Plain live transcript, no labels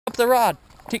the rod.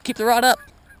 Keep the rod up.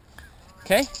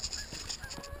 Okay?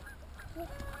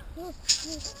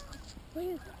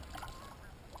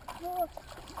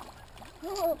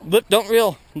 Look, don't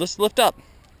reel. Let's lift up.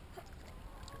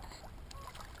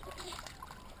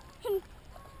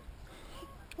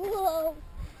 Whoa.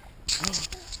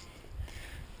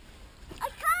 I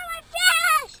caught my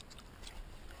fish!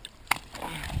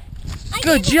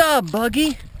 Good job, Buggy.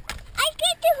 I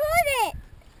get to hold it.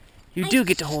 You do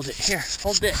get to hold it. Here,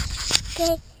 hold this.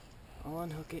 Okay. I'll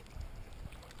unhook it.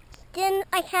 Then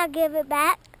I can't give it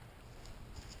back.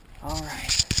 All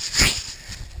right.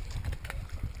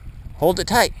 Hold it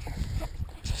tight.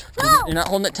 No. You're not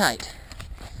holding it tight.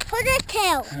 Hold the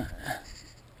tail.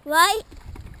 Right?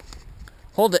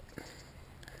 Hold it.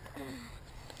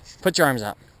 Put your arms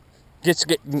out.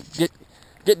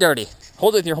 Get dirty.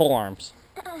 Hold it with your whole arms.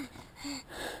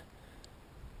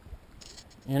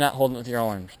 You're not holding it with your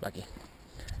arms, Becky.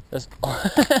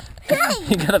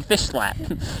 You got a fish slap.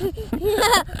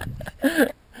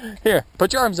 Here,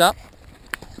 put your arms out.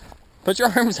 Put your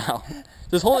arms out.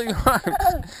 Just hold your arms.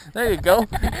 There you go.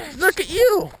 Look at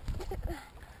you.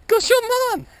 Go show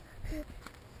Mom.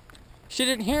 She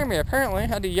didn't hear me, apparently. I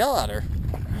had to yell at her.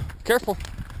 Careful.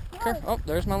 Careful. Oh,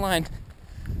 there's my line.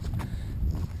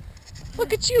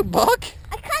 Look at you, Buck.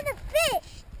 I caught a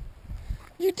fish.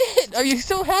 You did. Are you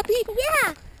so happy?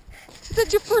 Yeah.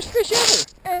 That's your first fish ever.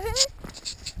 Uh-huh.